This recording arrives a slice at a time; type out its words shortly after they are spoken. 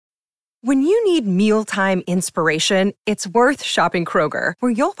When you need mealtime inspiration, it's worth shopping Kroger,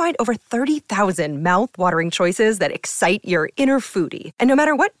 where you'll find over 30,000 mouth-watering choices that excite your inner foodie. And no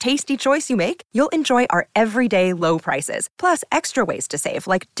matter what tasty choice you make, you'll enjoy our everyday low prices, plus extra ways to save,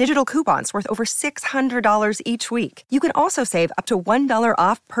 like digital coupons worth over $600 each week. You can also save up to $1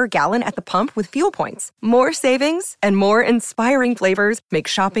 off per gallon at the pump with fuel points. More savings and more inspiring flavors make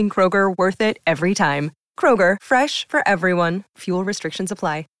shopping Kroger worth it every time. Kroger, fresh for everyone. Fuel restrictions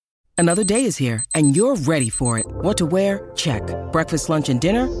apply. Another day is here, and you're ready for it. What to wear? Check. Breakfast, lunch, and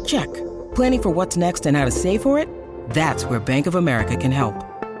dinner? Check. Planning for what's next and how to save for it? That's where Bank of America can help.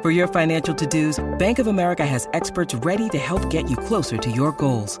 For your financial to-dos, Bank of America has experts ready to help get you closer to your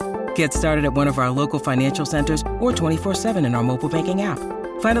goals. Get started at one of our local financial centers or 24/7 in our mobile banking app.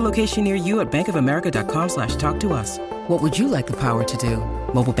 Find a location near you at bankofamerica.com/talktous. What would you like the power to do?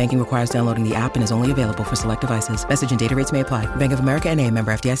 Mobile banking requires downloading the app and is only available for select devices. Message and data rates may apply. Bank of America N.A.,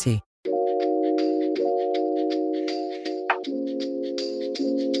 member FDIC.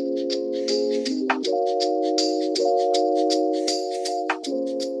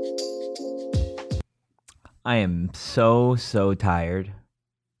 I am so tired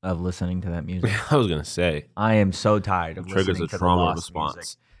of listening to that music. I was gonna say, I am so tired of triggers listening a to trauma the Lost response.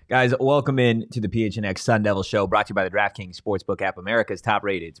 music. Guys, welcome in to the PHNX Sun Devil Show, brought to you by the DraftKings Sportsbook app, America's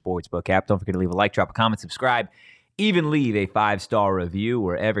top-rated sportsbook app. Don't forget to leave a like, drop a comment, subscribe, even leave a 5-star review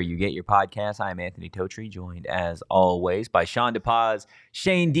wherever you get your podcasts. I am Anthony Totri, joined as always by Sean DePaz.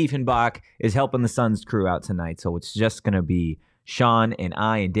 Shane Diefenbach is helping the Suns crew out tonight, so it's just going to be Sean and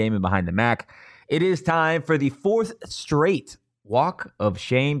I and Damon behind the Mac. It is time for the fourth straight walk of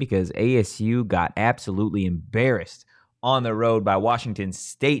shame because ASU got absolutely embarrassed on the road by Washington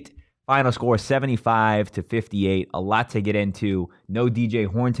State. Final score 75-58. A lot to get into. No DJ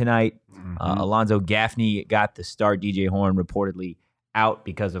Horn tonight. Alonzo Gaffney got the start. DJ Horn reportedly out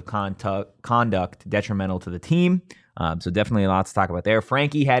because of conduct detrimental to the team. So definitely a lot to talk about there.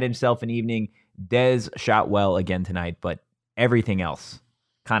 Frankie had himself an evening. Dez shot well again tonight, but everything else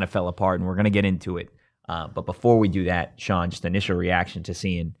kind of fell apart, and we're going to get into it. But before we do that, Sean, just initial reaction to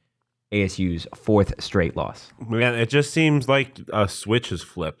seeing ASU's fourth straight loss. Man, it just seems like a switch has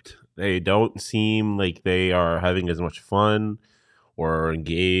flipped. They don't seem like they are having as much fun or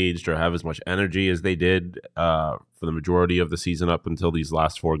engaged or have as much energy as they did for the majority of the season up until these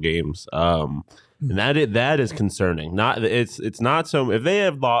last four games. And that is concerning. It's not so if they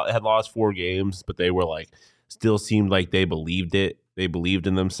had lost four games, but they were like still seemed like they believed it. They believed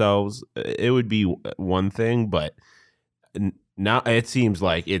in themselves. It would be one thing, but now it seems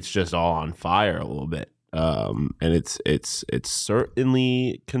like it's just all on fire a little bit. And it's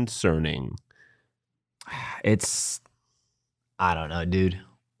certainly concerning. I don't know, dude.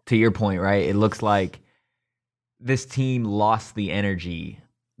 To your point, right? It looks like this team lost the energy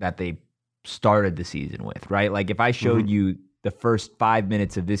that they started the season with, right? Like if I showed you the first 5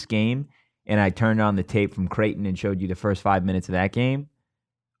 minutes of this game and I turned on the tape from Creighton and showed you the first 5 minutes of that game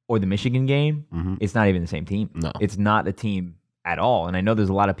or the Michigan game, it's not even the same team. No. It's not the team at all. And I know there's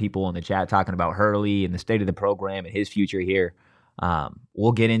a lot of people in the chat talking about Hurley and the state of the program and his future here.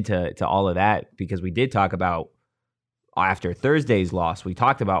 We'll get into all of that because we did talk about after Thursday's loss, we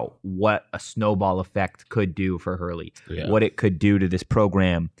talked about what a snowball effect could do for Hurley, what it could do to this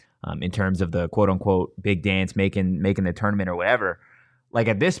program in terms of the quote-unquote big dance, making the tournament or whatever. Like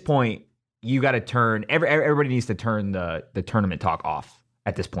at this point, you got to turn everybody needs to turn the tournament talk off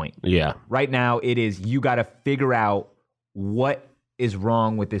at this point. Yeah. Right now, it is you got to figure out what is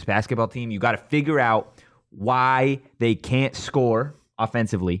wrong with this basketball team. You got to figure out why they can't score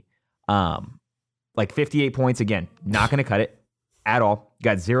offensively. Like 58 points, again, not going to cut it at all. You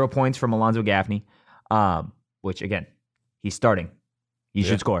got 0 points from Alonzo Gaffney, which, again, he's starting. He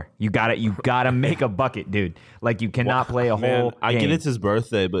should score. You gotta make a bucket, dude. Like, you cannot play a whole game. I get it's his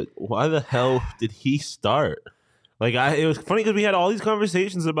birthday, but why the hell did he start? Like, it was funny because we had all these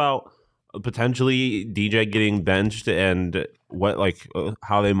conversations about potentially DJ getting benched and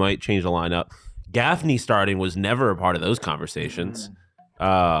how they might change the lineup. Gaffney starting was never a part of those conversations.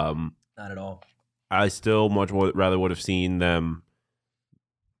 Not at all. I still much more rather would have seen them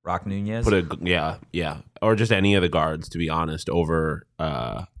Rock Nunez. Or just any of the guards, to be honest, over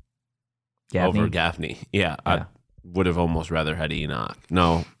Gaffney. Yeah, I would have almost rather had Enoch.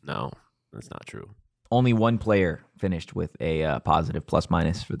 No, that's not true. Only one player finished with a positive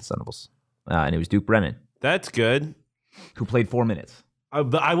plus-minus for the Sun Devils, and it was Duke Brennan. That's good. Who played 4 minutes.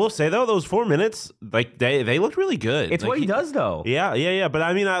 But I will say, though, those 4 minutes, like they looked really good. It's like, what he does, though. Yeah. But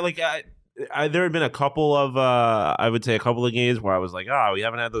I mean, there had been a couple of, I would say a couple of games where I was like, we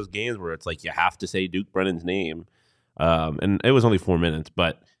haven't had those games where it's like you have to say Duke Brennan's name. And it was only 4 minutes,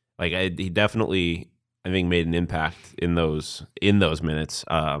 but Like he definitely, I think, made an impact in those minutes,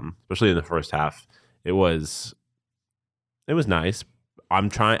 especially in the first half. It was nice.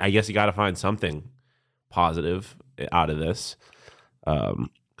 I guess you got to find something positive out of this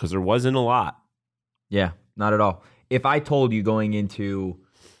because there wasn't a lot. Yeah, not at all. If I told you going into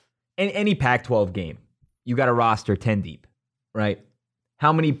any Pac-12 game, you got a roster 10 deep, right?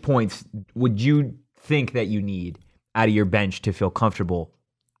 How many points would you think that you need out of your bench to feel comfortable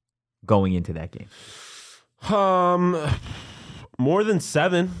going into that game? More than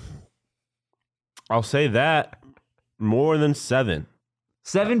 7. I'll say that. More than 7.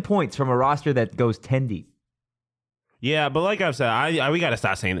 7 points from a roster that goes 10 deep. Yeah, but like I've said, we got to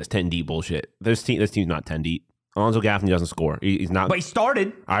stop saying this 10 deep bullshit. This team's not 10 deep. Alonzo Gaffney doesn't score. He's not. But he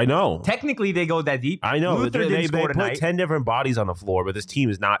started. I know. Technically, they go that deep. I know. Luther didn't score put tonight. 10 different bodies on the floor, but this team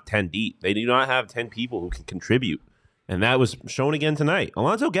is not 10 deep. They do not have 10 people who can contribute. And that was shown again tonight.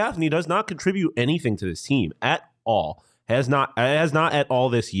 Alonzo Gaffney does not contribute anything to this team at all. Has not at all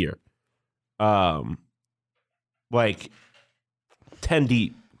this year. Like 10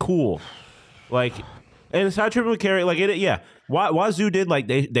 deep. Cool. Like, and it's not triple carry. Like it, yeah. Wazoo did, like,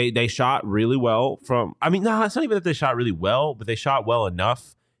 they shot really well from. I mean, no, it's not even that they shot really well, but they shot well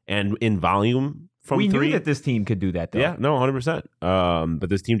enough and in volume from we 3. knew that this team could do that, though. Yeah, no, 100%. But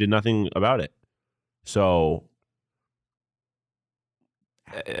this team did nothing about it. So,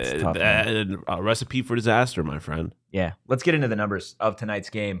 tough, a recipe for disaster, my friend. Yeah. Let's get into the numbers of tonight's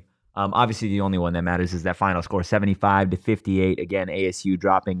game. Obviously, the only one that matters is that final score, 75-58. Again, ASU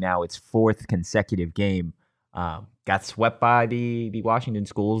dropping now its 4th consecutive game. Got swept by the Washington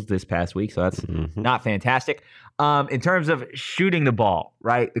schools this past week, so that's not fantastic. In terms of shooting the ball,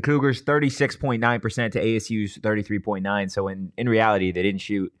 right? The Cougars 36.9% to ASU's 33.9%. So in reality, they didn't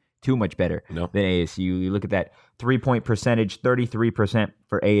shoot too much better than ASU. You look at that 3-point percentage, 33%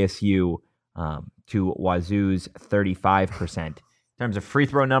 for ASU to Wazoo's 35%. In terms of free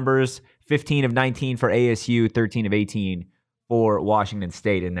throw numbers, 15 of 19 for ASU, 13 of 18 for Washington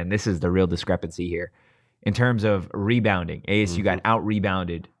State. And then this is the real discrepancy here. In terms of rebounding, ASU got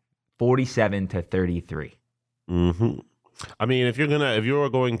out-rebounded 47-33. I mean, if you're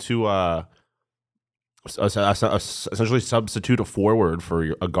going to essentially substitute a forward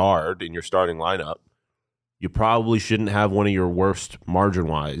for a guard in your starting lineup, you probably shouldn't have one of your worst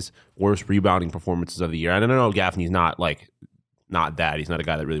margin-wise, worst rebounding performances of the year. I don't know, Gaffney's not that. He's not a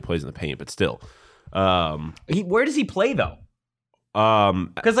guy that really plays in the paint, but still. Where does he play though?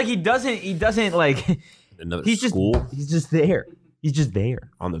 Because like he doesn't like. He's just there. He's just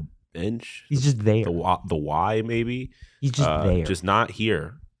there on the bench. He's just there. The Y maybe. He's just there. Just not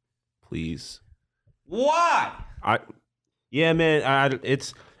here, please. Why? Yeah, man.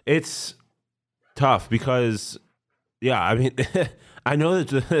 It's tough because, yeah. I mean, I know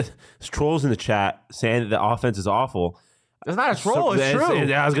that there's trolls in the chat saying that the offense is awful. It's not a troll. It's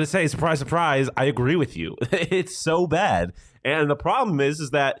true. I was gonna say, surprise, surprise. I agree with you. It's so bad, and the problem is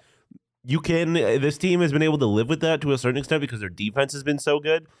that. This team has been able to live with that to a certain extent because their defense has been so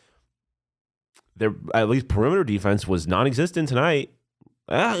good. Their at least perimeter defense was non-existent tonight.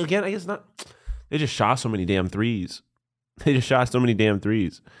 Again, I guess not. They just shot so many damn threes. I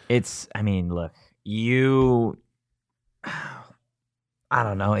mean, look, I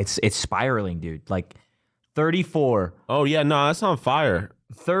don't know. It's spiraling, dude. Like 34. Oh yeah, no, that's on fire.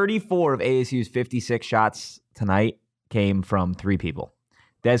 34 of ASU's 56 shots tonight came from 3 people.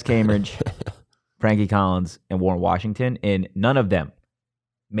 Des Cambridge, Frankie Collins, and Warren Washington, and none of them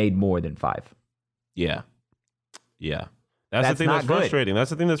made more than 5. Yeah. That's the thing that's frustrating.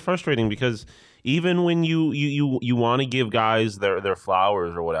 That's the thing that's frustrating because even when you want to give guys their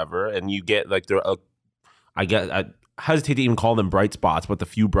flowers or whatever, and you get like I hesitate to even call them bright spots, but the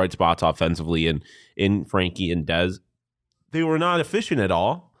few bright spots offensively in Frankie and Des, they were not efficient at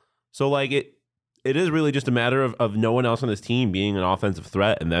all. So like it is really just a matter of no one else on this team being an offensive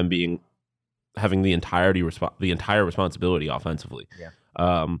threat and them having the entire responsibility offensively. Yeah.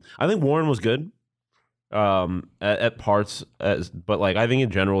 I think Warren was good at parts, but like I think in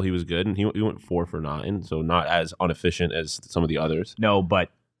general he was good, and he went 4 for 9, so not as inefficient as some of the others. No,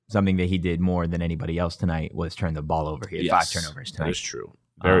 but something that he did more than anybody else tonight was turn the ball over. He had 5 turnovers tonight. That is true.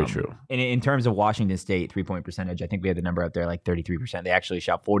 Very true. And in terms of Washington State 3-point percentage, I think we had the number up there like 33%. They actually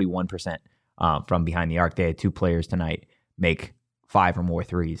shot 41%. From behind the arc. They had 2 players tonight make 5 or more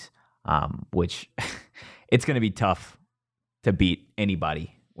threes, which it's going to be tough to beat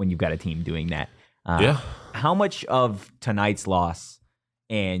anybody when you've got a team doing that. How much of tonight's loss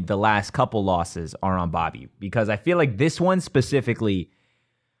and the last couple losses are on Bobby? Because I feel like this one specifically,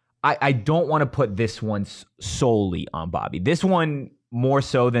 I don't want to put this one solely on Bobby. This one more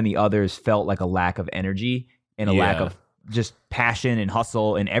so than the others, felt like a lack of energy and a lack of just passion and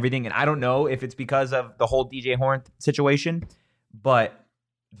hustle and everything. And I don't know if it's because of the whole DJ Horn situation, but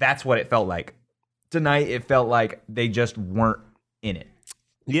that's what it felt like. Tonight, it felt like they just weren't in it.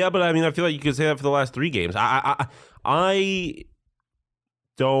 Yeah, but I mean, I feel like you could say that for the last 3 games. I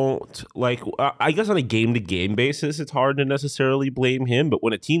don't like. I guess on a game-to-game basis, it's hard to necessarily blame him. But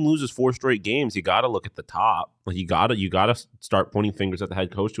when a team loses 4 straight games, you got to look at the top. Like you gotta start pointing fingers at the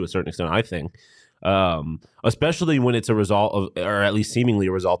head coach to a certain extent. I think, especially when it's a result of, or at least seemingly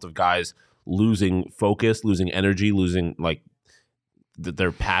a result of guys losing focus, losing energy, losing like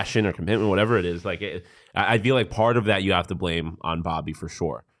their passion or commitment, whatever it is. Like I feel like part of that you have to blame on Bobby for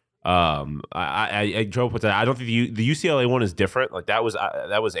sure. I joke with that. I don't think the UCLA one is different. Like that was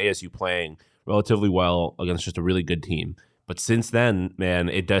ASU playing relatively well against just a really good team. But since then, man,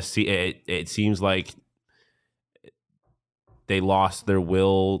 it seems like they lost their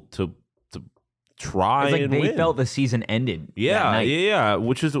will to try it's like and they win. felt the season ended. that night. Yeah,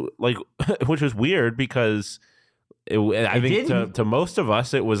 which is weird because I think to most of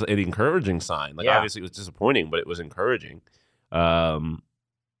us it was an encouraging sign. Like obviously it was disappointing, but it was encouraging.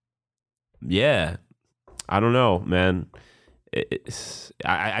 Yeah, I don't know, man.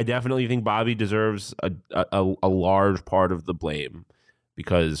 I definitely think Bobby deserves a large part of the blame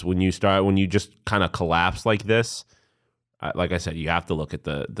because when you just kind of collapse like this, like I said, you have to look at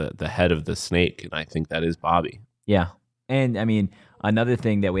the head of the snake, and I think that is Bobby. Yeah, and I mean another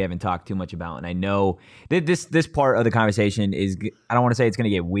thing that we haven't talked too much about, and I know that this part of the conversation is, I don't want to say it's going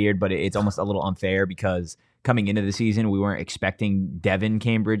to get weird, but it's almost a little unfair because coming into the season, we weren't expecting Devin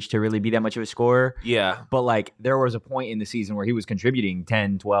Cambridge to really be that much of a scorer. Yeah. But like there was a point in the season where he was contributing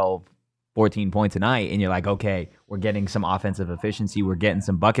 10, 12, 14 points a night. And you're like, okay, we're getting some offensive efficiency. We're getting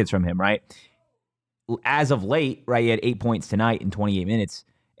some buckets from him, right? As of late, right, he had 8 points tonight in 28 minutes.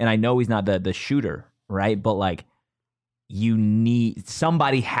 And I know he's not the shooter, right? But like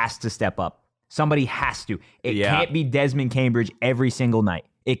somebody has to step up. Somebody has to. It can't be Desmond Cambridge every single night.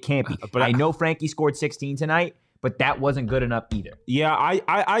 It can't be. But I know Frankie scored 16 tonight, but that wasn't good enough either. Yeah,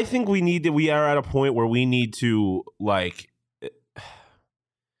 I think we are at a point where we need to I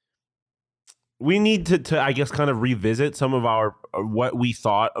guess kind of revisit some of our what we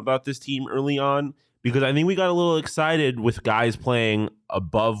thought about this team early on, because I think we got a little excited with guys playing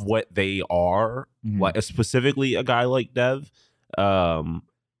above what they are, like specifically a guy like Dev.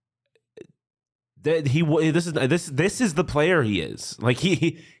 That this is the player he is. Like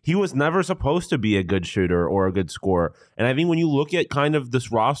he was never supposed to be a good shooter or a good scorer. And I think when you look at kind of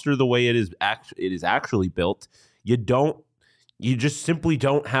this roster the way it is actually built, you just simply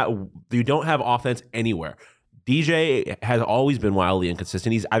don't have offense anywhere. DJ has always been wildly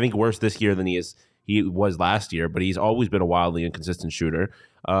inconsistent. He's I think worse this year than he was last year, but he's always been a wildly inconsistent shooter.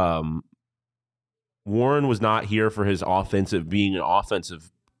 Warren was not here for his offensive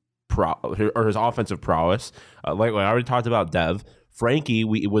prowess. Like I already talked about Dev. Frankie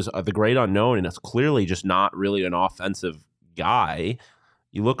was the great unknown, and it's clearly just not really an offensive guy.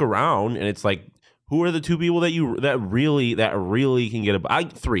 You look around, and it's like, who are the 2 people that really can get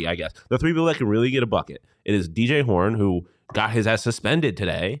three? I guess the 3 people that can really get a bucket. It is DJ Horn, who got his ass suspended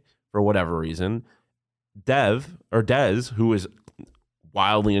today for whatever reason. Dez, who is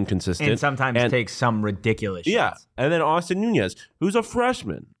wildly inconsistent and sometimes takes some ridiculous shots. Yeah, and then Austin Nunez, who's a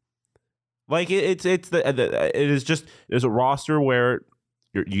freshman. Like it is just, there's a roster where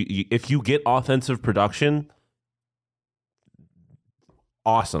if you get offensive production,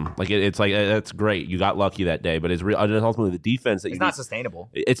 awesome. Like it's like that's great. You got lucky that day, but it's ultimately the defense that it's not sustainable.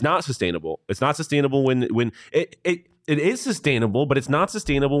 It's not sustainable. It's not sustainable when it is sustainable, but it's not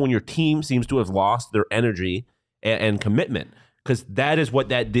sustainable when your team seems to have lost their energy and commitment. Because that is what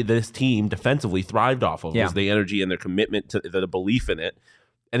this team defensively thrived off of, was the energy and their commitment to the belief in it.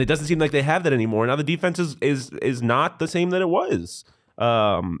 And it doesn't seem like they have that anymore. Now the defense is not the same that it was.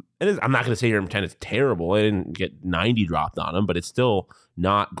 I'm not going to say here in 10 it's terrible. I didn't get 90 dropped on them, but it's still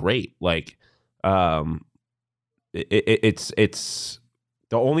not great. Like it's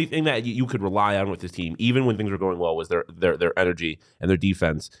the only thing that you could rely on with this team, even when things were going well, was their energy and their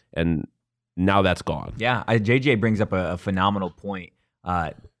defense. And now that's gone. Yeah, JJ brings up a phenomenal point.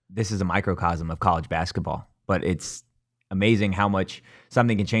 This is a microcosm of college basketball, but it's amazing how much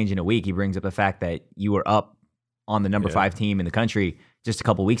something can change in a week. He brings up the fact that you were up on the number 5 team in the country just a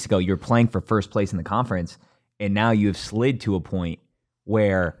couple weeks ago. You're playing for first place in the conference, and now you have slid to a point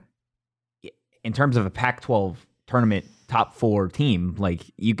where, in terms of a Pac-12 tournament top 4 team, like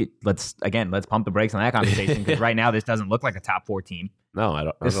let's pump the brakes on that conversation, because right now this doesn't look like a top 4 team. No, I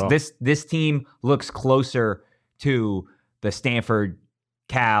don't. This team looks closer to the Stanford,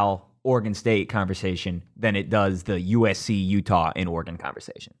 Cal, Oregon State conversation than it does the USC, Utah, and Oregon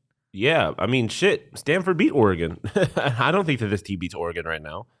conversation. Yeah, I mean, shit. Stanford beat Oregon. I don't think that this team beats Oregon right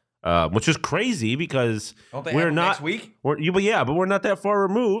now, which is crazy because we're not. Next week? But we're not that far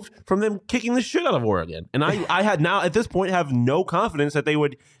removed from them kicking the shit out of Oregon. And I had now at this point have no confidence that they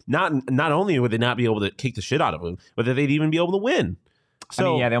would not only would they not be able to kick the shit out of them, but that they'd even be able to win. So I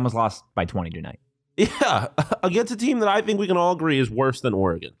mean, yeah, they almost lost by 20 tonight. Yeah, against a team that I think we can all agree is worse than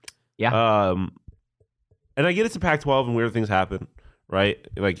Oregon. Yeah. And I get it's a Pac-12 and weird things happen. Right?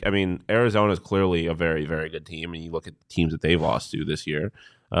 Like, I mean, Arizona is clearly a very, very good team. And you look at the teams that they've lost to this year.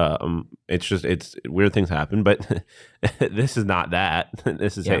 It's weird things happen, but this is not that.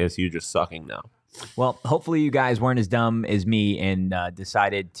 This is ASU just sucking now. Well, hopefully you guys weren't as dumb as me and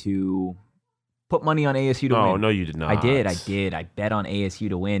decided to put money on ASU to win. Oh, no, you did not. I did. I bet on ASU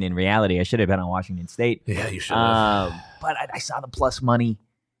to win. In reality, I should have bet on Washington State. Yeah, you should have. But I saw the plus money,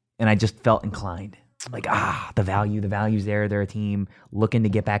 and I just felt inclined. Like, the value's there. They're a team looking to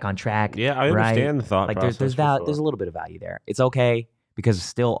get back on track. Yeah, I understand the thought process. There's a little bit of value there. It's okay because there's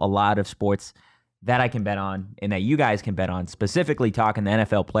still a lot of sports that I can bet on and that you guys can bet on, specifically talking the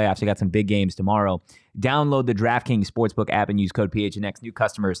NFL playoffs. We got some big games tomorrow. Download the DraftKings Sportsbook app and use code PHNX. New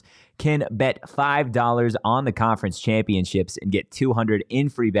customers can bet $5 on the conference championships and get $200 in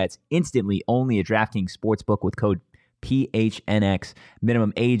free bets instantly only at DraftKings Sportsbook with code PHNX.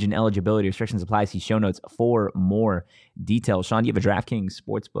 Minimum age and eligibility restrictions apply. See show notes for more details. Sean, do you have a DraftKings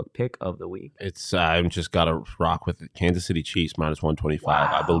Sportsbook pick of the week? It's I've just got to rock with it. Kansas City Chiefs minus 125.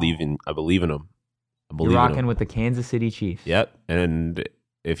 Wow. I believe in them. You're rocking with the Kansas City Chiefs. Yep. And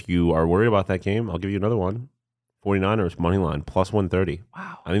if you are worried about that game, I'll give you another one. 49ers money line plus 130.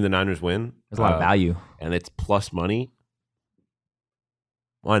 Wow. I think the Niners win. There's a lot of value. And it's plus money.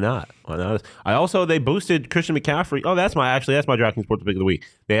 Why not? They boosted Christian McCaffrey. Oh, that's my DraftKings Sportsbook pick of the week.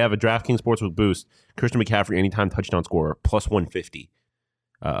 They have a DraftKings Sportsbook boost. Christian McCaffrey anytime touchdown scorer plus 150.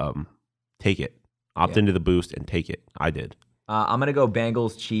 Take it. Opt into the boost and take it. I did. I'm gonna go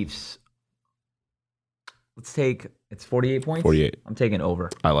Bengals Chiefs. It's 48 points. 48. I'm taking over.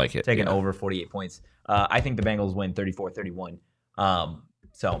 I like it. Taking over 48 points. I think the Bengals win 34-31.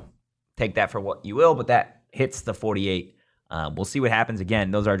 So take that for what you will, but that hits the 48. We'll see what happens.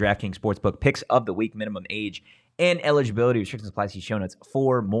 Again, those are our DraftKings Sportsbook picks of the week. Minimum age and eligibility restrictions apply. See show notes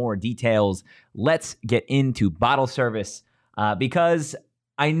for more details. Let's get into bottle service because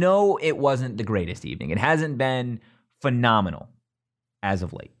I know it wasn't the greatest evening. It hasn't been phenomenal as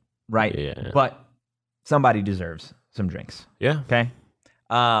of late, right? Yeah. But somebody deserves some drinks. Yeah. Okay.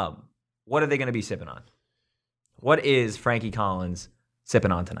 What are they going to be sipping on? What is Frankie Collins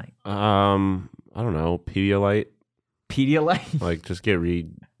sipping on tonight? I don't know. Pedialyte. Pedialyte? Like, just get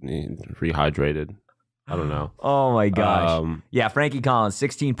rehydrated. I don't know. Oh, my gosh. Yeah, Frankie Collins,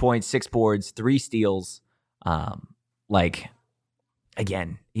 16 points, 6 boards, 3 steals.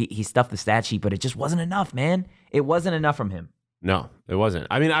 Again, he stuffed the stat sheet, but it just wasn't enough, man. It wasn't enough from him. No, it wasn't.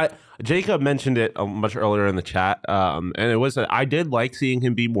 I mean, Jacob mentioned it much earlier in the chat, and it was I did like seeing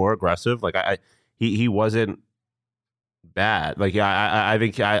him be more aggressive. Like, he wasn't bad. Like, I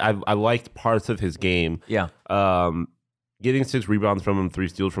think I liked parts of his game. Yeah. Getting 6 rebounds from him, 3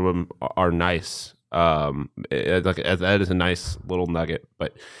 steals from him are nice. That is a nice little nugget.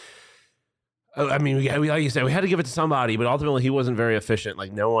 But I mean, we like you said, we had to give it to somebody. But ultimately, he wasn't very efficient.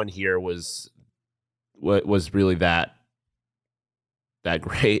 Like, no one here was really that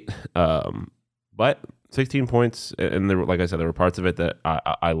great. But 16 points, and there, like I said, there were parts of it that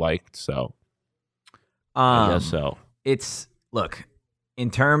I liked. So I guess so. Look,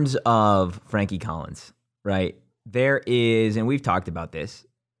 in terms of Frankie Collins, right? There is, and we've talked about this,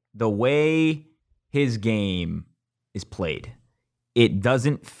 the way his game is played, it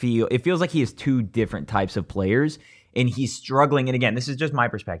feels like he has 2 different types of players, and he's struggling. And again, this is just my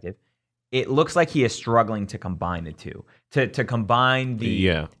perspective. It looks like he is struggling to combine the two, to combine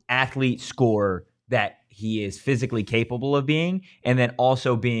the athlete scorer that he is physically capable of being, and then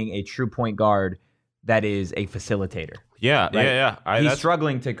also being a true point guard that is a facilitator. Yeah, right? yeah. He's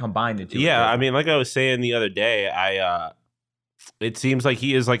struggling to combine the two. Yeah, I mean, like I was saying the other day, it seems like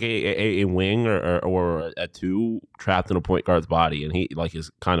he is like a wing or a 2 trapped in a point guard's body, and he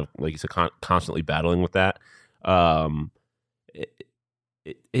is kind of like he's constantly battling with that.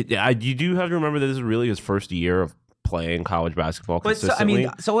 You do have to remember that this is really his first year of playing college basketball consistently.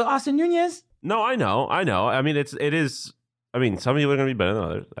 So Austin Nunez? No, I know. I mean, it is. I mean, some people are going to be better than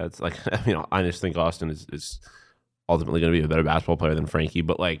others. That's like, I just think Austin is ultimately going to be a better basketball player than Frankie.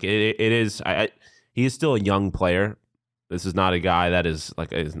 But like, it is. He is still a young player, This is not a guy that is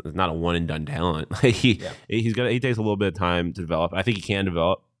not a one and done talent. He takes a little bit of time to develop. I think he can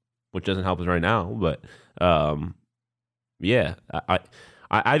develop, which doesn't help us right now. But I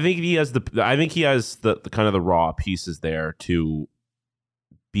think he has the kind of the raw pieces there to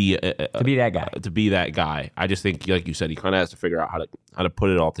be that guy. I just think, like you said, he kind of has to figure out how to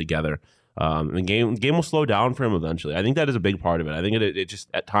put it all together. The game will slow down for him eventually. I think that is a big part of it. I think it just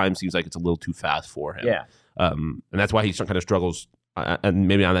at times seems like it's a little too fast for him. Yeah. And that's why he kind of struggles and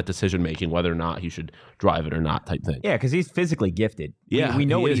maybe on that decision making, whether or not he should drive it or not type thing. Yeah, because he's physically gifted. Yeah, we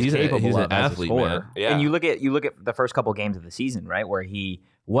know what he's capable of as a scorer. Man. Yeah. And you look at the first couple of games of the season, right, where he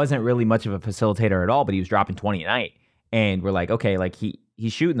wasn't really much of a facilitator at all, but he was dropping 20 a night. And we're like, okay, like he's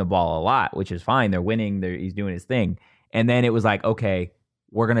shooting the ball a lot, which is fine. They're winning. He's doing his thing. And then it was like, okay,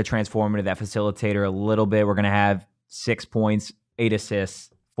 we're going to transform into that facilitator a little bit. We're going to have 6 points, 8 assists,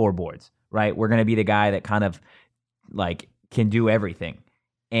 4 boards, right? We're going to be the guy that kind of like can do everything.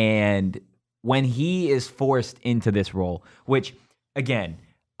 And when he is forced into this role, which again,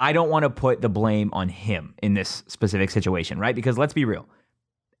 I don't want to put the blame on him in this specific situation, right? Because let's be real.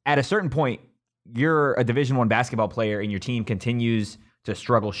 At a certain point, you're a Division I basketball player and your team continues to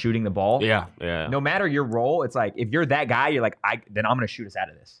struggle shooting the ball. Yeah. No matter your role, it's like if you're that guy, you're like, then I'm going to shoot us out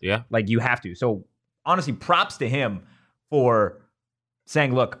of this. Yeah. Like you have to. So honestly, props to him for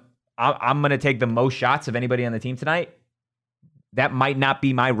saying, look, I'm going to take the most shots of anybody on the team tonight. That might not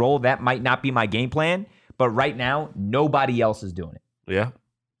be my role. That might not be my game plan. But right now, nobody else is doing it. Yeah.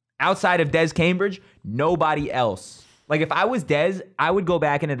 Outside of Des Cambridge, nobody else. Like if I was Des, I would go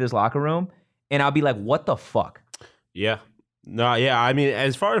back into this locker room and I'll be like, what the fuck? Yeah. No, yeah. I mean,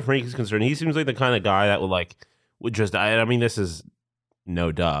 as far as Frank is concerned, he seems like the kind of guy that would just, I mean, this is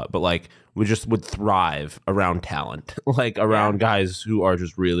no duh, but like would thrive around talent, like around guys who are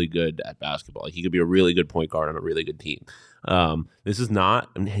just really good at basketball. Like he could be a really good point guard on a really good team. He's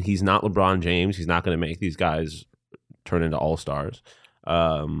not LeBron James. He's not going to make these guys turn into all-stars.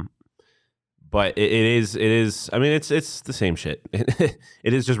 But it is, I mean, it's the same shit.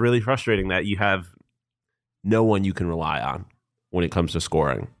 It is just really frustrating that you have no one you can rely on when it comes to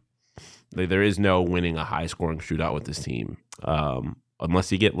scoring. There is no winning a high-scoring shootout with this team,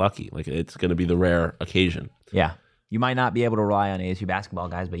 unless you get lucky. Like it's going to be the rare occasion. Yeah. You might not be able to rely on ASU basketball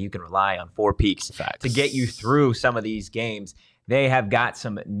guys, but you can rely on Four Peaks to get you through some of these games. They have got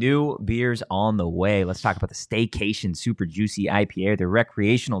some new beers on the way. Let's talk about the Staycation Super Juicy IPA, the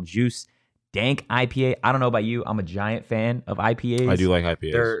recreational juice dank IPA. I don't know about you. I'm a giant fan of IPAs. I do like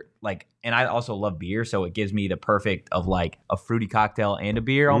IPAs. They're like, and I also love beer, so it gives me the perfect of like a fruity cocktail and a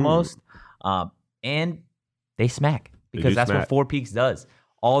beer almost. And they smack because that's what Four Peaks does.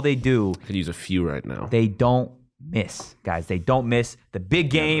 All they do. I could use a few right now. They don't miss, guys. They don't miss. The big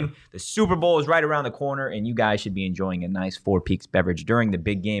game, the Super Bowl is right around the corner, and you guys should be enjoying a nice Four Peaks beverage during the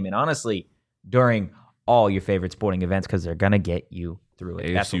big game, and honestly, during all your favorite sporting events, because they're gonna get you through it.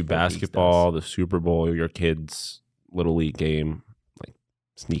 ASU basketball, the Super Bowl, your kids' little league game, like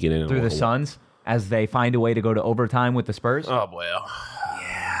sneaking in through the Suns as they find a way to go to overtime with the Spurs. Oh boy,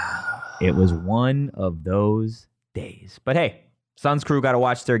 yeah, it was one of those days. But hey, Suns crew got to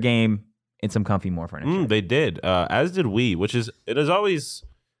watch their game in some comfy more furniture. They did, as did we, which is, it is always,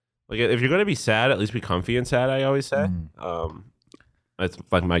 like, if you're going to be sad, at least be comfy and sad, I always say. That's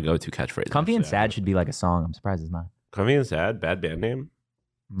like my go-to catchphrase. Comfy and sad should be like a song. I'm surprised it's not. Comfy and sad, bad band name.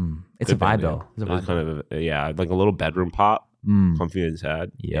 It's a vibe, though. It's a vibe. It's kind of, like a little bedroom pop. Comfy and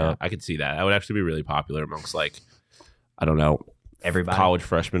sad. Yeah. I could see that. That would actually be really popular amongst, like, I don't know, everybody. College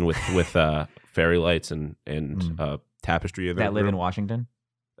freshmen with fairy lights and tapestry in that live in Washington.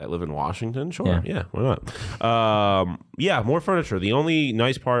 That live in Washington? Sure. Yeah, why not? More furniture. The only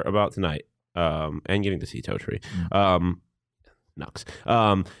nice part about tonight, and getting to see Toe Tree, Nux.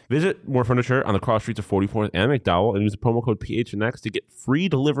 Visit More Furniture on the cross streets of 44th and McDowell and use the promo code PHNX to get free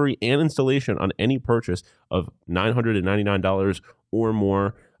delivery and installation on any purchase of $999 or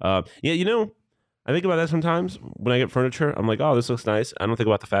more. I think about that sometimes when I get furniture. I'm like, oh, this looks nice. I don't think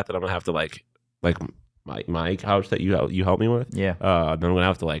about the fact that I'm going to have to like my couch that you helped me with. Yeah. Then I'm gonna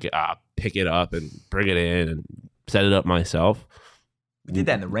have to pick it up and bring it in and set it up myself. We did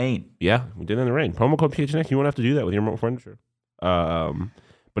that in the rain. Yeah, we did it in the rain. Promo code PHNX. You won't have to do that with your More Furniture. But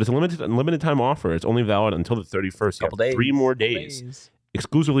it's a limited time offer. It's only valid until the 31st. Couple days. 3 more days.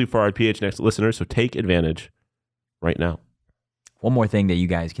 Exclusively for our PHNX listeners. So take advantage right now. One more thing that you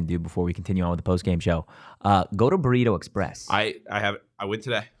guys can do before we continue on with the post game show. Go to Burrito Express. I went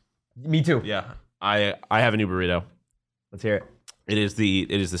today. Me too. Yeah. I have a new burrito. Let's hear it. It is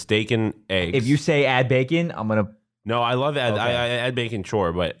the steak and eggs. If you say add bacon, I'm gonna. No, I love add. Okay. I add bacon,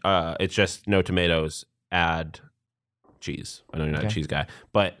 sure, but it's just no tomatoes. Add cheese. I know you're not a cheese guy,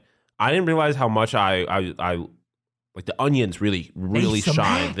 but I didn't realize how much I like the onions really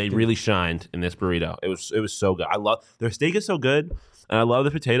shined. They really shined in this burrito. It was so good. I love their steak is so good, and I love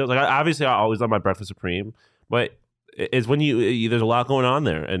the potatoes. Like obviously I always love my breakfast supreme, but it's when you there's a lot going on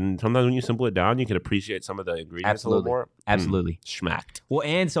there, and sometimes when you simple it down, you can appreciate some of the ingredients a little more. Absolutely. Schmacked. Well,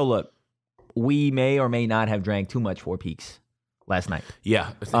 and so look, we may or may not have drank too much Four Peaks last night.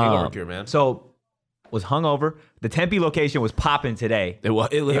 Yeah, it's the hangover cure, man. So was hungover. The Tempe location was popping today. It was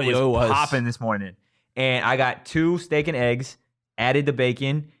popping this morning. And I got 2 steak and eggs, added the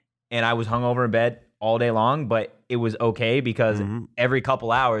bacon, and I was hungover in bed all day long, but it was okay because every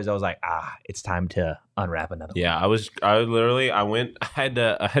couple hours I was like, it's time to unwrap another one. Yeah, I had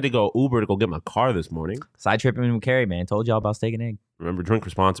to go Uber to go get my car this morning. Side tripping with Carrie, man. Told y'all about steak and egg. Remember, drink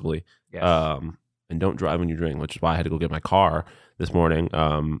responsibly. Yes. And don't drive when you drink, which is why I had to go get my car this morning.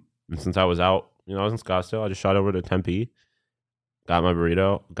 And since I was out, I was in Scottsdale, I just shot over to Tempe, got my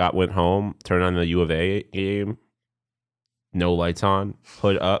burrito, went home, turned on the U of A game, no lights on,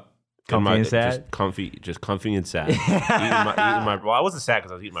 hood up, comfy and sad, just comfy and sad. eating my. Well, I wasn't sad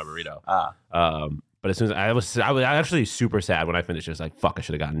because I was eating my burrito. But as soon as I was actually super sad when I finished. Just like fuck, I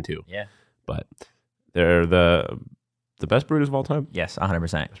should have gotten 2. Yeah, but they're the best burritos of all time. Yes,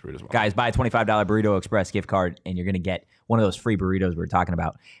 100%. Guys, buy a $25 Burrito Express gift card, and you're going to get one of those free burritos we were talking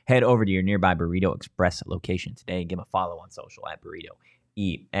about. Head over to your nearby Burrito Express location today and give them a follow on social at Burrito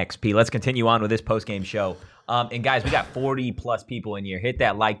EXP. Let's continue on with this post-game show. And guys, we got 40-plus people in here. Hit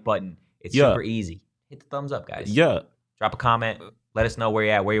that like button. It's super easy. Hit the thumbs up, guys. Yeah. Drop a comment. Let us know where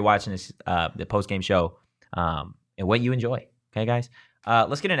you're at, where you're watching this the post-game show, and what you enjoy. Okay, guys?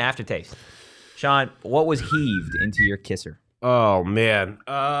 Let's get an aftertaste. Sean, what was heaved into your kisser? Oh, man.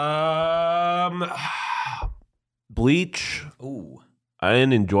 Bleach. Ooh. I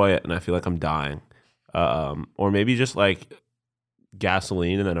didn't enjoy it, and I feel like I'm dying. Or maybe just like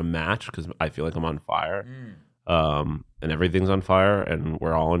gasoline and then a match because I feel like I'm on fire. And everything's on fire, and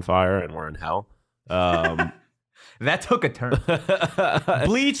we're all on fire, and we're in hell. That took a turn.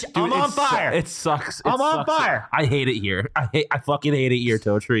 Bleach, dude, I'm on fire. It sucks. I'm on fire. I hate it here. I fucking hate it here,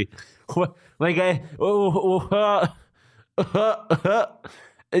 Totri. Like I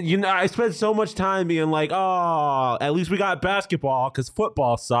spent so much time being like, oh, at least we got basketball because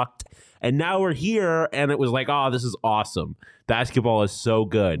football sucked. And now we're here, and it was like, oh, this is awesome. Basketball is so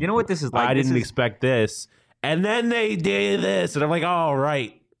good. You know what this is like? I didn't expect this. And then they did this, and I'm like, oh,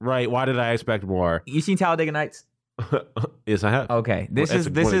 right. Why did I expect more? You seen Talladega Nights? Yes, I have. Okay, this is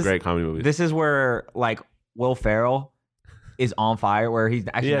a great comedy movie. This is where like Will Ferrell is on fire, where he's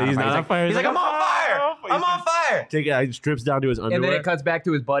actually not on fire. He's like, I'm on fire. I'm on fire. He strips down to his underwear, and then it cuts back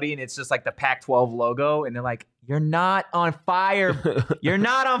to his buddy, and it's just like the Pac-12 logo, and they're like, "You're not on fire. You're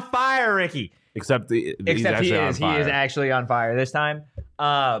not on fire, Ricky." Except he is actually on fire this time.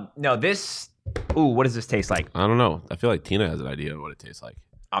 No, this. Ooh, what does this taste like? I don't know. I feel like Tina has an idea of what it tastes like.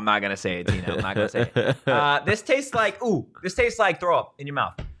 I'm not gonna say it, Tina. I'm not gonna say it. This tastes like This tastes like throw up in your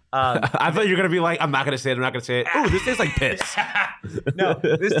mouth. I thought you were gonna be like, I'm not gonna say it. I'm not gonna say it. Ooh, this tastes like piss. No,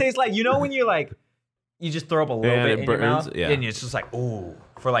 this tastes like when you like you just throw up a little bit in your mouth, and it's just like ooh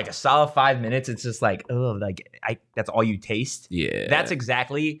for like a solid 5 minutes. It's just like that's all you taste. Yeah, that's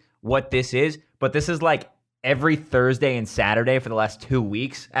exactly what this is. But this is like every Thursday and Saturday for the last 2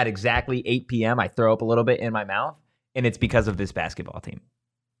 weeks at exactly 8 p.m. I throw up a little bit in my mouth, and it's because of this basketball team.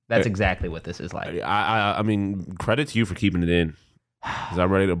 That's exactly what this is like. I mean, credit to you for keeping it in. Because I'm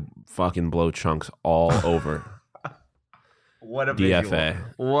ready to fucking blow chunks all over. What a DFA.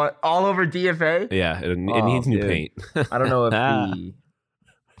 Visual. What? All over DFA? Yeah, it needs new paint. I don't know if the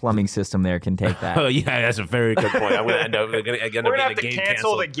plumbing system there can take that. Oh, yeah, that's a very good point. I'm going to end up We're going to have to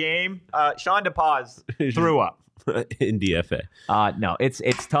cancel the game. Sean DePaz threw up. In DFA. No,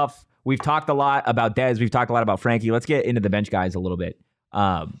 it's tough. We've talked a lot about Dez. We've talked a lot about Frankie. Let's get into the bench guys a little bit.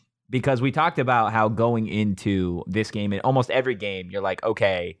 Because we talked about how going into this game, in almost every game, you're like,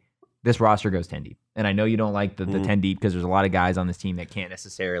 okay, this roster goes 10 deep. And I know you don't like the 10 deep because there's a lot of guys on this team that can't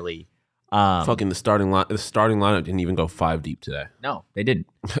necessarily. Fucking the starting lineup didn't even go 5 deep today. No, they didn't.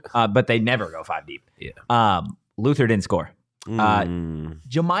 But they never go 5 deep. Yeah. Luther didn't score.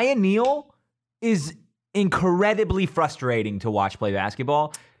 Jemiah Neal is incredibly frustrating to watch play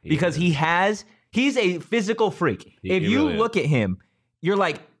basketball because he's a physical freak. If you look at him, you're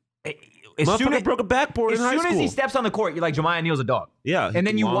like, as soon as broke a backboard in high school. As he steps on the court, you're like, Jemiah Neal's a dog. Yeah. And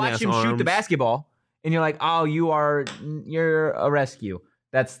then you watch him shoot the basketball, and you're like, oh, you're a rescue.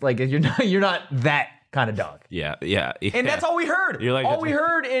 That's like you're not that kind of dog. Yeah. And that's all we heard. You're like, all we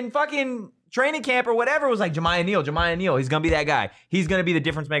heard in fucking training camp or whatever was like Jemiah Neal. He's gonna be that guy. He's gonna be the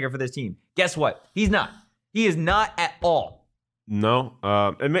difference maker for this team. Guess what? He's not. He is not at all. No.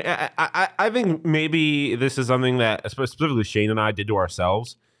 I think maybe this is something that specifically Shane and I did to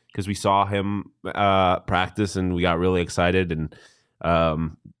ourselves because we saw him practice and we got really excited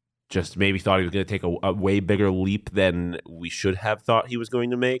and just maybe thought he was going to take a way bigger leap than we should have thought he was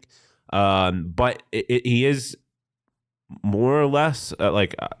going to make. But he is more or less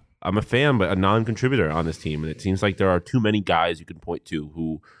I'm a fan, but a non-contributor on this team. And it seems like there are too many guys you can point to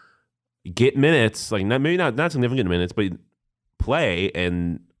who get minutes, like maybe not significant minutes, but play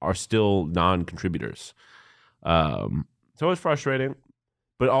and are still non-contributors. So it's frustrating.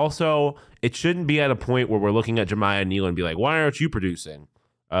 But also, it shouldn't be at a point where we're looking at Jemiah Neal and be like, why aren't you producing?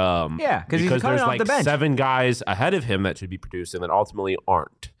 Because he's coming there's off like the bench. 7 guys ahead of him that should be producing that ultimately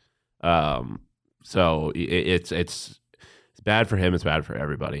aren't. So it's bad for him. It's bad for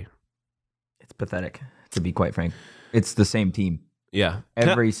everybody. It's pathetic, to be quite frank. It's the same team. Yeah.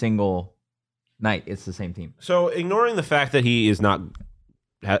 Every single night, it's the same team. So ignoring the fact that he is not,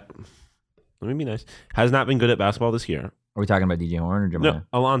 let me be nice, has not been good at basketball this year. Are we talking about DJ Horn or Jemiah? No,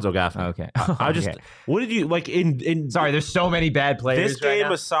 Alonzo Gaffney. Okay. I just, what did you like in? Sorry, there's so many bad players. This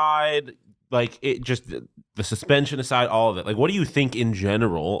game aside, like it just the suspension aside, all of it. Like, what do you think in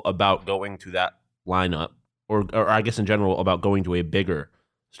general about going to that lineup, or I guess in general about going to a bigger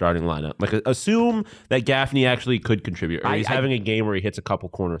starting lineup? Like, assume that Gaffney actually could contribute, or he's having a game where he hits a couple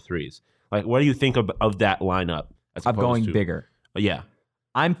corner threes. Like, what do you think of that lineup? Of going bigger. Yeah,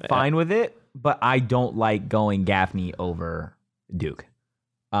 I'm fine with it, but I don't like going Gaffney over Duke.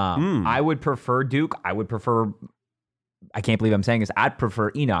 I would prefer Duke. I can't believe I'm saying this. I'd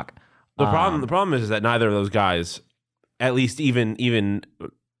prefer Enoch. The problem is that neither of those guys, at least even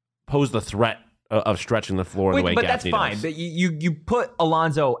pose the threat of stretching the floor the way Gaffney does. But that's fine. But you put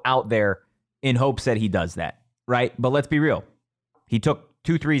Alonzo out there in hopes that he does that, right? But let's be real. He took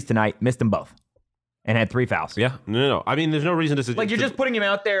 2 threes tonight, missed them both, and had 3 fouls. Yeah, no. I mean, there's no reason to... Like, you're just putting him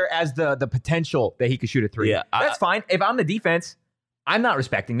out there as the potential that he could shoot a 3. Yeah, that's fine. If I'm the defense, I'm not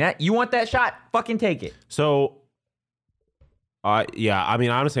respecting that. You want that shot? Fucking take it. So, yeah, I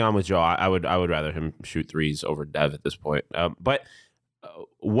mean, honestly, I'm with Joe. I would rather him shoot threes over Dev at this point. But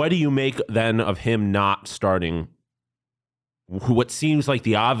what do you make then of him not starting what seems like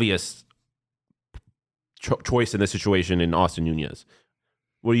the obvious choice in this situation in Austin Nunez?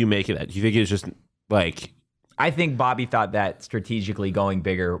 What do you make of that? Do you think it's just like... I think Bobby thought that strategically going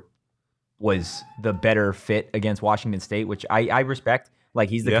bigger was the better fit against Washington State, which I respect. Like,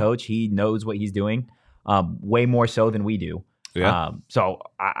 he's the coach. He knows what he's doing way more so than we do. Yeah. So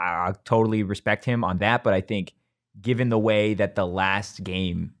I totally respect him on that. But I think given the way that the last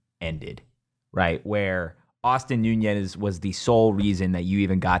game ended, right, where Austin Nunez was the sole reason that you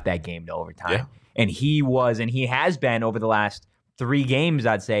even got that game to overtime. Yeah. And he has been over the last 3 games,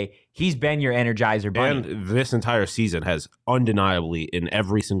 I'd say, he's been your Energizer bunny. And this entire season has undeniably, in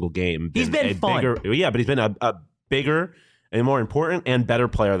every single game, he's been fun. But he's been a bigger and more important and better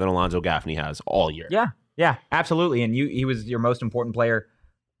player than Alonzo Gaffney has all year. Yeah, absolutely. And he was your most important player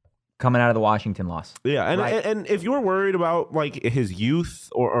coming out of the Washington loss. Yeah, and if you're worried about like his youth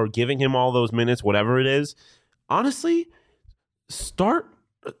or giving him all those minutes, whatever it is, honestly, start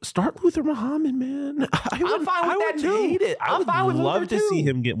Luther Muhammad, man. I'm fine with that too. Hate it. I would love to see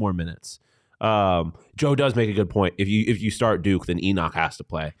him get more minutes. Joe does make a good point. If you start Duke, then Enoch has to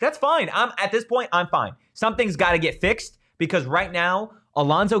play. That's fine. At this point, I'm fine. Something's got to get fixed because right now,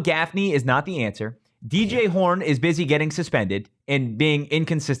 Alonzo Gaffney is not the answer. DJ Horn is busy getting suspended and being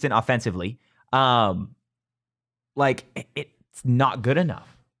inconsistent offensively. Like, it's not good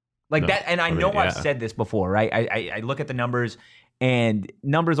enough. Like that, and I've said this before, right? I look at the numbers, and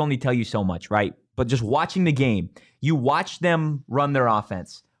numbers only tell you so much, right? But just watching the game, you watch them run their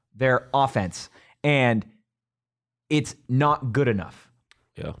offense, and it's not good enough.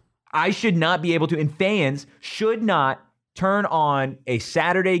 Yeah. I should not be able to, and fans should not turn on a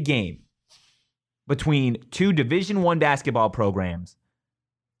Saturday game between 2 Division I basketball programs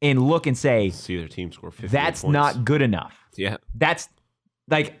and look and say, see their team score 50 that's points. not good enough. Yeah. That's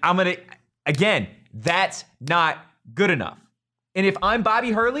like, that's not good enough. And if I'm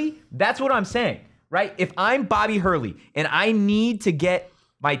Bobby Hurley, that's what I'm saying, right? If I'm Bobby Hurley and I need to get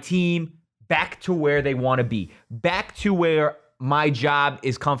my team back to where they want to be, back to where my job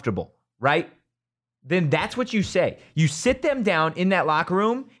is comfortable, right? Then that's what you say. You sit them down in that locker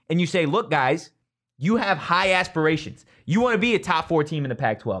room and you say, look, guys, you have high aspirations. You want to be a top 4 team in the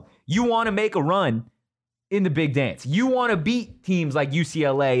Pac-12. You want to make a run in the Big Dance. You want to beat teams like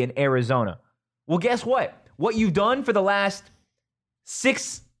UCLA and Arizona. Well, guess what? What you've done for the last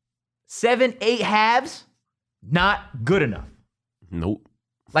 6, 7, 8 halves, not good enough. Nope.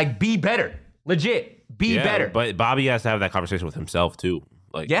 Like, be better. Legit. Be better. But Bobby has to have that conversation with himself too.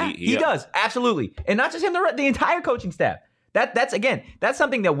 Like, he does. Absolutely. And not just him, the entire coaching staff. That's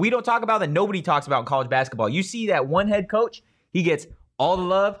something that we don't talk about, that nobody talks about in college basketball. You see that one head coach, he gets all the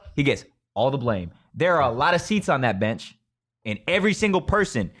love, he gets all the blame. There are a lot of seats on that bench, and every single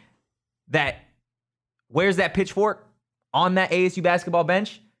person that wears that pitchfork on that ASU basketball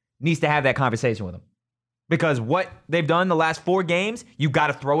bench needs to have that conversation with him. Because what they've done the last 4 games, you got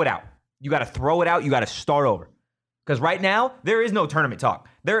to throw it out. You got to throw it out. You got to start over. Because right now, there is no tournament talk.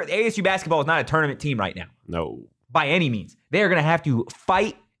 ASU basketball is not a tournament team right now. No. By any means. They are going to have to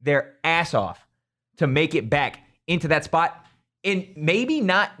fight their ass off to make it back into that spot. And maybe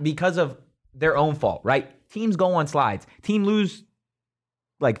not because of their own fault, right? Teams go on slides. Team lose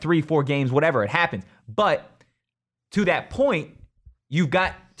like 3-4 games, whatever. It happens. But to that point, you've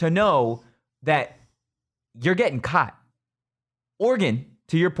got to know that you're getting caught. Oregon,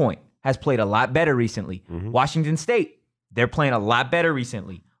 to your point, has played a lot better recently. Mm-hmm. Washington State, they're playing a lot better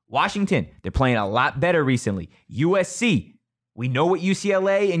recently. Washington, they're playing a lot better recently. USC, we know what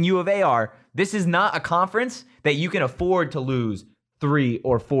UCLA and U of A are. This is not a conference that you can afford to lose 3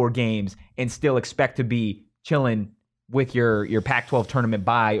 or 4 games and still expect to be chilling with your Pac-12 tournament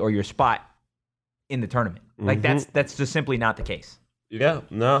bye or your spot in the tournament. Mm-hmm. Like that's just simply not the case. Yeah,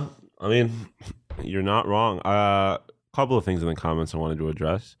 no. I mean, you're not wrong. Couple of things in the comments I wanted to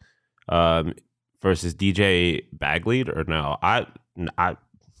address. Versus DJ Bagley or no? I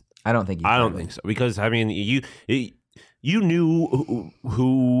don't think I don't think so, because I mean you knew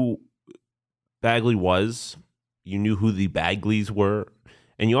who Bagley was, you knew who the Bagleys were,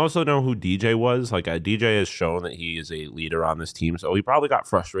 and you also know who DJ was. Like DJ has shown that he is a leader on this team, so he probably got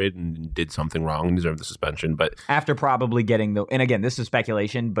frustrated and did something wrong and deserved the suspension. But after probably getting and again, this is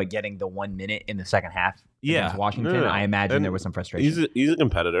speculation, but getting the 1 minute in the second half against Washington, I imagine there was some frustration. He's a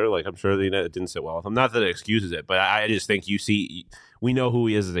competitor. Like I'm sure that it didn't sit well with him. Not that it excuses it, but I just think we know who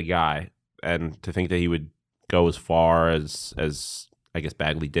he is as a guy, and to think that he would go as far as I guess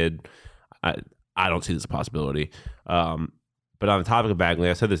Bagley did, I don't see this as a possibility. But on the topic of Bagley,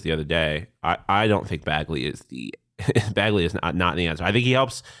 I said this the other day. I don't think Bagley is Bagley is not the answer. I think he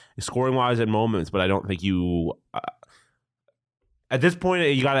helps scoring wise at moments, but I don't think you. At this point,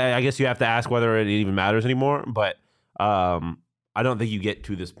 I guess you have to ask whether it even matters anymore. But I don't think you get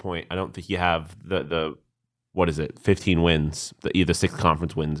to this point. I don't think you have the what is it, 15 wins, the 6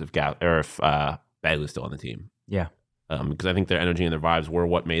 conference wins if Bagley's still on the team. Yeah. Because I think their energy and their vibes were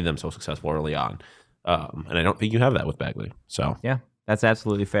what made them so successful early on. And I don't think you have that with Bagley. So yeah, that's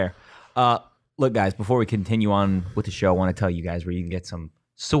absolutely fair. Look, guys, before we continue on with the show, I want to tell you guys where you can get some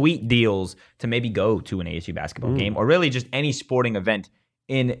sweet deals to maybe go to an ASU basketball game or really just any sporting event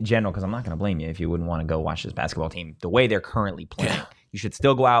in general, because I'm not going to blame you if you wouldn't want to go watch this basketball team the way they're currently playing. Yeah. You should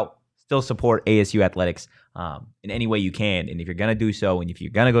still go out, still support ASU athletics in any way you can. And if you're going to do so, and if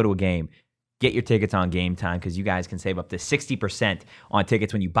you're going to go to a game, get your tickets on Game Time, because you guys can save up to 60% on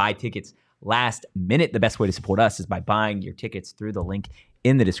tickets when you buy tickets last minute. The best way to support us is by buying your tickets through the link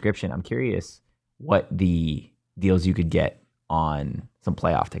in the description. I'm curious what the deals you could get on some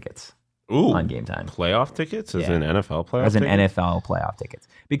playoff tickets on Game Time. Playoff tickets? As an NFL playoff As an tickets? NFL playoff tickets.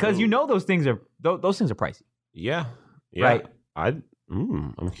 Because you know those things are pricey. Yeah. Right. I'm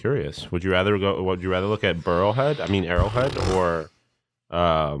curious. Would you rather look at Arrowhead, or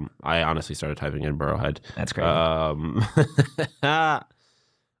I honestly started typing in Burrowhead. That's crazy.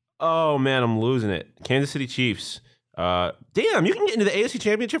 Oh man, I'm losing it. Kansas City Chiefs. Damn, you can get into the AFC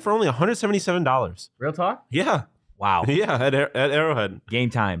Championship for only $177. Real talk? Yeah. Wow. Yeah, at Arrowhead.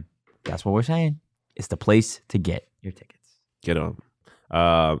 Game Time. That's what we're saying. It's the place to get your tickets. Get them.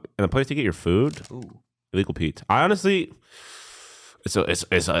 And the place to get your food. Ooh. Illegal Pete's. I honestly, it's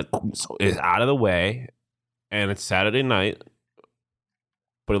out of the way, and it's Saturday night.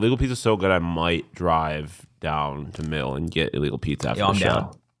 But Illegal Pete's is so good, I might drive down to Mill and get Illegal Pete's after the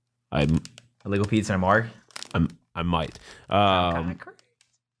show. Down. Illegal Pete's and a marg? I might. And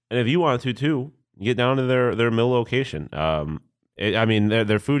if you want to too, get down to their Mill location.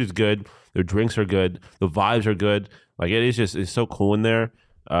 Their food is good. Their drinks are good. The vibes are good. Like it's so cool in there.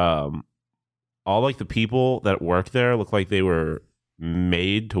 All like the people that work there look like they were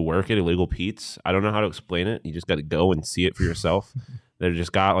made to work at Illegal Pete's. I don't know how to explain it. You just got to go and see it for yourself. They've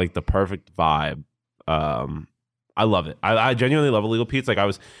just got like the perfect vibe. I love it. I genuinely love Illegal Pete's. Like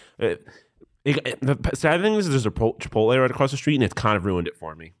the sad thing is there's a Chipotle right across the street, and it's kind of ruined it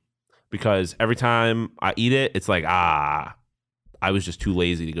for me, because every time I eat it, it's like, I was just too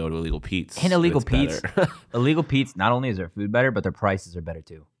lazy to go to Illegal Pete's. And Illegal Pete's, Illegal Pete's, not only is their food better, but their prices are better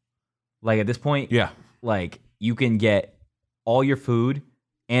too. Like at this point, yeah, like you can get all your food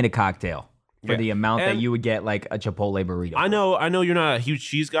and a cocktail for the amount that And- you would get like a Chipotle burrito. I know you're not a huge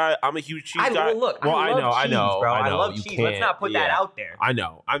cheese guy. I'm a huge cheese guy. Well, look, well, I love cheese, bro. I love You cheese. Let's not put that out there. I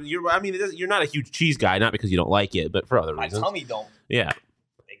know. You're not a huge cheese guy, not because you don't like it, but for other My reasons. tummy don't. Yeah.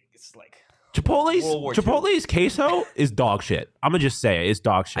 It's like World War II. Chipotle's queso is dog shit. I'm gonna just say it. It's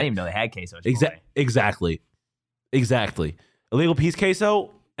dog shit. I didn't even know they had queso. at Chipotle. Exactly. Illegal Pete's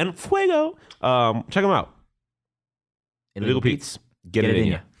queso and fuego. Check them out. Illegal Pete's. Get it in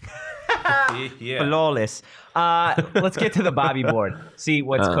you. Yeah. Flawless. Let's get to the Bobby board. See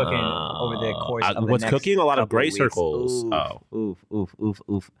what's cooking over the course of the what's next cooking? A lot of couple gray weeks. circles.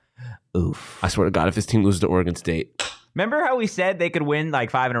 Oof. I swear to God, if this team loses to Oregon State, Remember how we said they could win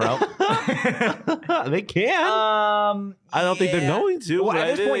like 5 in a row? they can. I don't think they're going to. Well, but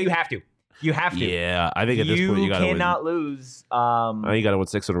at this point, you have to. You have to. Yeah, I think at this point you gotta cannot win. lose. You gotta win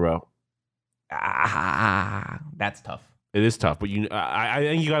 6 in a row. That's tough. It is tough, but I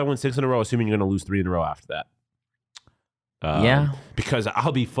think you gotta win 6 in a row, assuming you're gonna lose 3 in a row after that. Yeah, because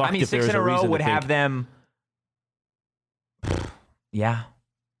I'll be fucked. I mean, if 6 there's in a row reason would to think- have them. Yeah,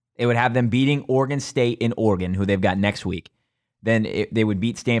 it would have them beating Oregon State in Oregon, who they've got next week. Then they would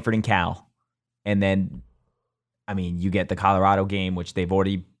beat Stanford and Cal, and then, I mean, you get the Colorado game, which they've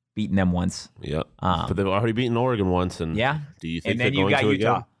already beaten them once. Yep, but they've already beaten Oregon once, and Yeah, do you think and then they're you going got to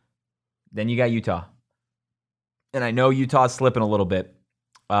Utah. again? Then you got Utah, and I know Utah's slipping a little bit,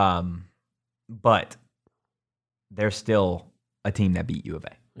 but they're still a team that beat U of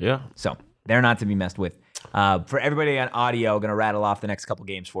A. Yeah, So they're not to be messed with. For everybody on audio, going to rattle off the next couple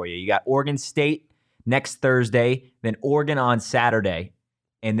games for you. You got Oregon State next Thursday, then Oregon on Saturday,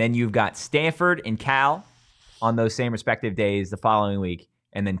 and then you've got Stanford and Cal on those same respective days the following week,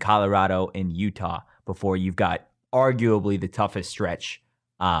 and then Colorado and Utah before you've got arguably the toughest stretch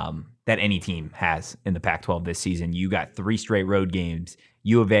that any team has in the Pac-12 this season. You got 3 straight road games,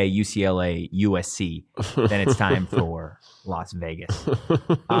 U of A, UCLA, USC. Then it's time for Las Vegas.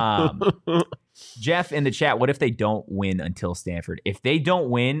 Jeff in the chat, what if they don't win until Stanford? If they don't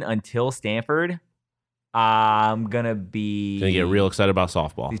win until Stanford, I'm going to be... gonna get real excited about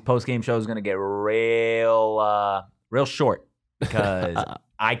softball. These post-game shows are going to get real short because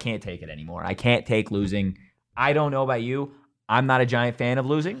I can't take it anymore. I can't take losing. I don't know about you. I'm not a giant fan of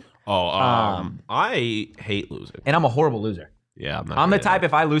losing. I hate losing. And I'm a horrible loser. Yeah, I'm the type,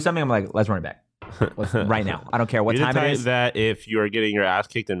 if I lose something, I'm like, let's run it back. Right now. I don't care what You're time the it type is. that if you are getting your ass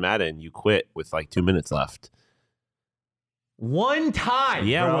kicked in Madden, you quit with like 2 minutes left. One time,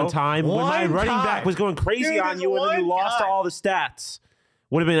 Yeah, bro. one time when my running back was going crazy Dude, on you and then you one lost time. all the stats.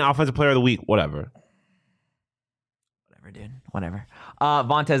 Would have been offensive player of the week, whatever. Whatever, dude. Whatever.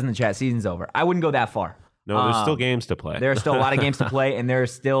 Vontez in the chat, season's over. I wouldn't go that far. No, there's still games to play. There are still a lot of games to play, and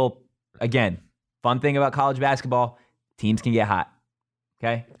there's still, again, fun thing about college basketball, teams can get hot.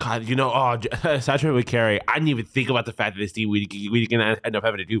 Okay? God, saturated with Carey. I didn't even think about the fact that this team we can end up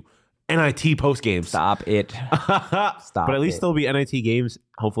having to do NIT post games. Stop it. But at least there'll be NIT games,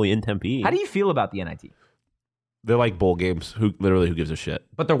 hopefully in Tempe. How do you feel about the NIT? They're like bowl games. Who gives a shit?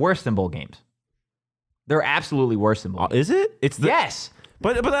 But they're worse than bowl games. They're absolutely worse than bowl games. Is it? It's Yes.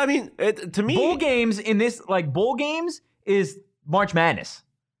 But I mean, to me, Bowl games in this, like, bowl games is March Madness.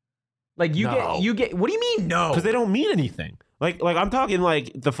 Like, you get, what do you mean no? because they don't mean anything. Like I'm talking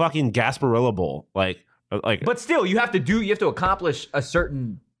like the fucking Gasparilla Bowl. Like. But still, you have to accomplish a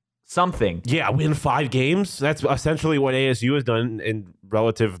certain something. Yeah, win 5 games. That's essentially what ASU has done in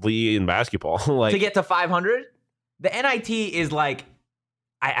relatively in basketball. Like To get to 500, the NIT is like,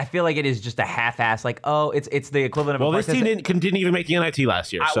 I feel like it is just a half-ass. Like, it's the equivalent of. well, this team didn't even make the NIT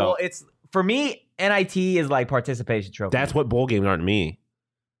last year. So well, it's for me. NIT is like participation trophy. that's what bowl games are to me.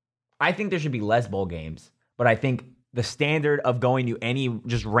 I think there should be less bowl games, but I think the standard of going to any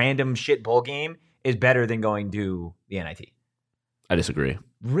just random shit bowl game is better than going to the NIT. I disagree.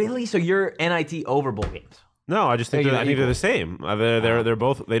 Really? So you're NIT over bowl games? No, I just think They're they're the same. They're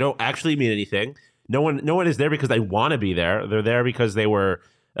both. They don't actually mean anything. No one is there because they want to be there. They're there because they were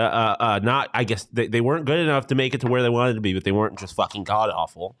not. I guess they weren't good enough to make it to where they wanted to be, but they weren't just fucking god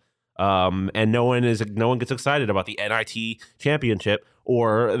awful. And no one gets excited about the NIT championship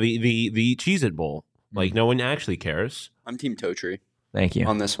or the Cheez-It Bowl. Like no one actually cares. I'm Team Totri Thank you.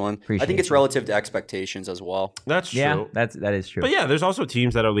 on this one. Appreciate I think it's you. relative to expectations as well. That's true. Yeah, that is true. But yeah, there's also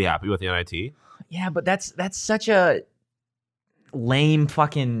teams that'll be happy with the NIT. Yeah, but that's such a lame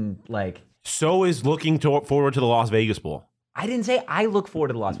fucking like. So is looking forward to the Las Vegas Bowl. I didn't say I look forward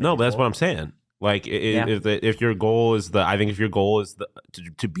to the Las Vegas No, but that's Bowl. what I'm saying. Like if your goal is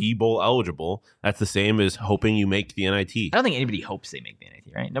to be bowl eligible, that's the same as hoping you make the NIT. I don't think anybody hopes they make the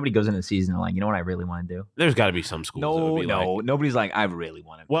NIT, right? Nobody goes into the season and like, you know what I really want to do? There's got to be some schools. Nobody's like, I really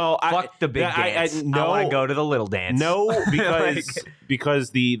want to. Well, fuck the big dance. I want to go to the little dance. No, because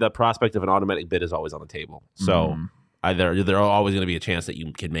the prospect of an automatic bid is always on the table. So there's always going to be a chance that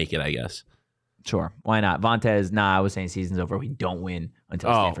you can make it, I guess. Sure. Why not? Vontez, I was saying season's over. We don't win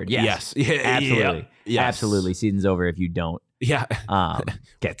until Stanford. Yes. Yeah, absolutely. Yes. Absolutely. Season's over if you don't. Yeah.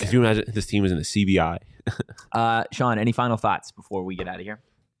 Get there. Could you imagine this team is in the CBI? Sean, any final thoughts before we get out of here?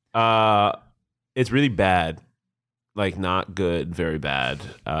 It's really bad. Like, not good, very bad.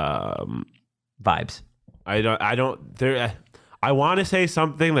 Vibes. I want to say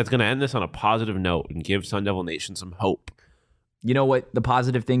something that's going to end this on a positive note and give Sun Devil Nation some hope. You know what the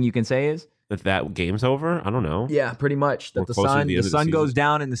positive thing you can say is? That game's over? I don't know. Yeah, pretty much. That the sun goes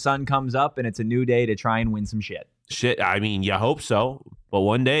down and the sun comes up, and it's a new day to try and win some shit. I mean, you hope so, but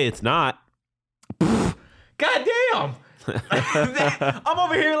one day it's not. God damn! I'm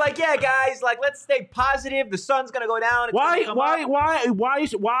over here like, yeah, guys, like, let's stay positive. The sun's gonna go down. Why? Sean's over here like,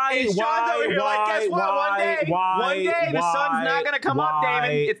 guess what? One day the sun's not gonna come up,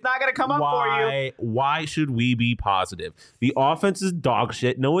 Damon. It's not gonna come up for you. Why should we be positive? The offense is dog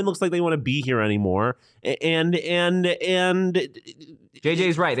shit. No one looks like they want to be here anymore. And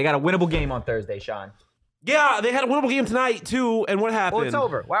JJ's right. They got a winnable game on Thursday, Sean. Yeah, they had a winnable game tonight, too. And what happened? Well, it's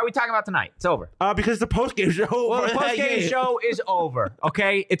over. Why are we talking about tonight? It's over. Because the postgame show. Well, the postgame show is over,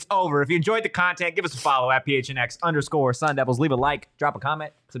 okay? It's over. If you enjoyed the content, give us a follow at PHNX_Sun Devils. Leave a like, drop a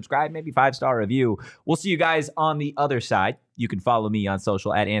comment, subscribe, maybe 5-star review. We'll see you guys on the other side. You can follow me on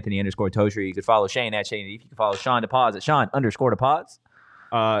social at Anthony_Toshri. You can follow Shane at Shane. You can follow Sean DePaz at Sean_DePaz.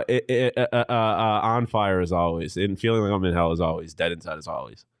 On fire as always. And feeling like I'm in hell as always. Dead inside as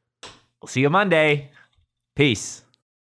always. We'll see you Monday. Peace.